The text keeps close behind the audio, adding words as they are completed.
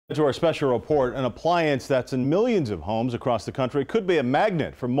To our special report, an appliance that's in millions of homes across the country could be a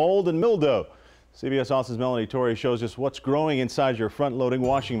magnet for mold and mildew. CBS Austin's Melanie Torre shows us what's growing inside your front-loading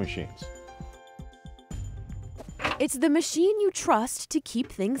washing machines. It's the machine you trust to keep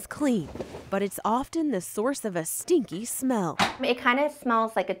things clean, but it's often the source of a stinky smell. It kind of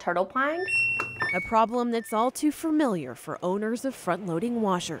smells like a turtle pond. A problem that's all too familiar for owners of front-loading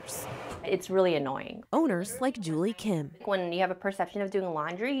washers. It's really annoying. Owners like Julie Kim. When you have a perception of doing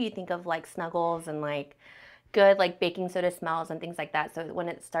laundry, you think of like snuggles and like good like baking soda smells and things like that. So when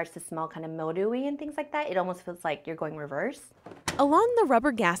it starts to smell kind of mildewy and things like that, it almost feels like you're going reverse. Along the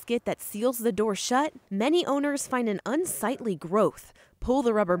rubber gasket that seals the door shut, many owners find an unsightly growth. Pull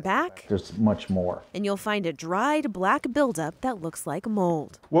the rubber back, there's much more, and you'll find a dried black buildup that looks like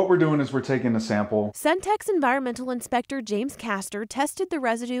mold. What we're doing is we're taking a sample. Centec's environmental inspector James Castor tested the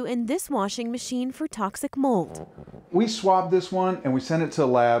residue in this washing machine for toxic mold. We swabbed this one and we sent it to the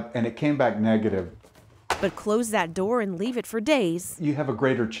lab and it came back negative. But close that door and leave it for days. You have a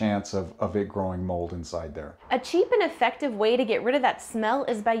greater chance of it growing mold inside there. A cheap and effective way to get rid of that smell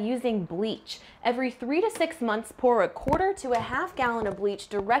is by using bleach. Every 3 to 6 months, pour 1/4 to 1/2 gallon of bleach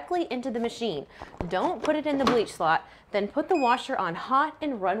directly into the machine. Don't put it in the bleach slot, then put the washer on hot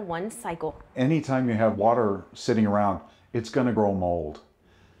and run 1 cycle. Anytime you have water sitting around, it's going to grow mold.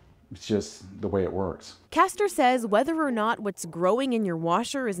 It's just the way it works. Castor says whether or not what's growing in your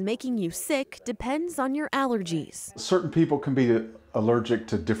washer is making you sick depends on your allergies. Certain people can be allergic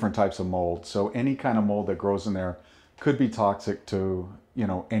to different types of mold, so any kind of mold that grows in there could be toxic to,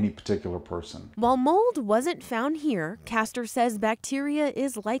 any particular person. While mold wasn't found here, Castor says bacteria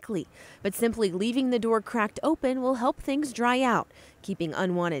is likely, but simply leaving the door cracked open will help things dry out, keeping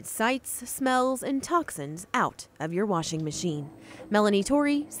unwanted sights, smells, and toxins out of your washing machine. Melanie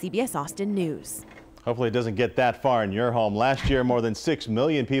Torre, CBS Austin News. Hopefully it doesn't get that far in your home. Last year, more than 6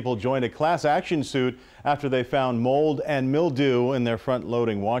 million people joined a class action suit after they found mold and mildew in their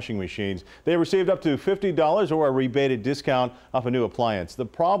front-loading washing machines. They received up to $50 or a rebated discount off a new appliance. The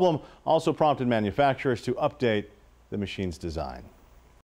problem also prompted manufacturers to update the machine's design.